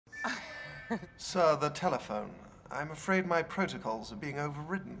Sir, the telephone. I'm afraid my protocols are being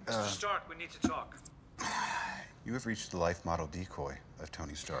overridden. Mr. Stark, we need to talk. You have reached the life model decoy of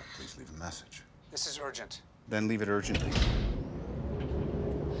Tony Stark. Please leave a message. This is urgent. Then leave it urgently.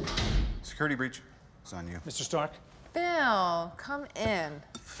 Security breach. It's on you. Mr. Stark? Phil, come in.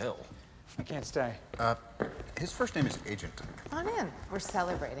 Phil? I can't stay. His first name is Agent. Come on in. We're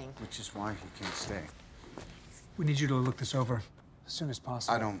celebrating. Which is why he can't stay. We need you to look this over as soon as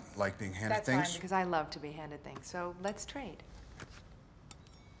possible. I don't like being handed That's things. fine, because I love to be handed things. So let's trade.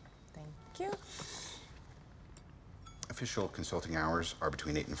 Thank you. Official consulting hours are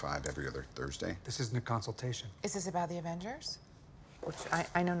between 8 and 5 every other Thursday. This isn't a consultation. Is this about the Avengers? Which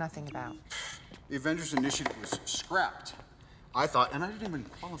I know nothing about. The Avengers initiative was scrapped. I thought, and I didn't even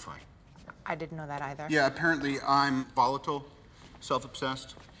qualify. I didn't know that either. Yeah, apparently I'm volatile,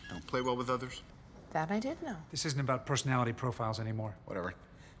 self-obsessed, don't play well with others. That I did know. This isn't about personality profiles anymore. Whatever.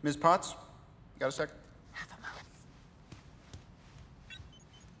 Ms. Potts, you got a sec? Half a moment.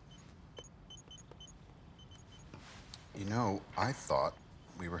 You know, I thought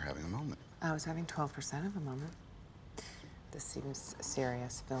we were having a moment. I was having 12% of a moment. This seems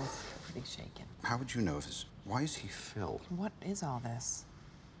serious. Phil's pretty shaken. How would you know this? Why is he Phil? What is all this?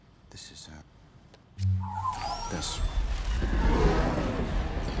 This is, this.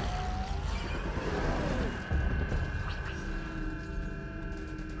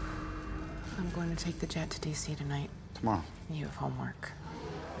 I'm going to take the jet to DC tonight. Tomorrow. You have homework.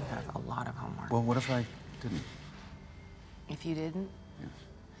 You have a lot of homework. Well, what if I didn't? If you didn't? Yes.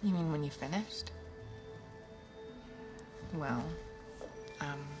 You mean when you finished? Well,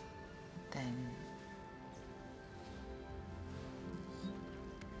 then...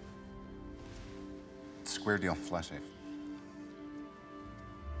 Square deal. Fly safe.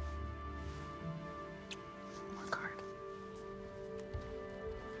 Work hard.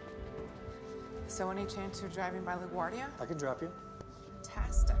 So any chance you're driving by LaGuardia? I can drop you.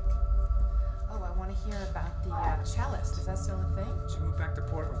 Fantastic. Oh, I want to hear about the cellist. Is that still a thing?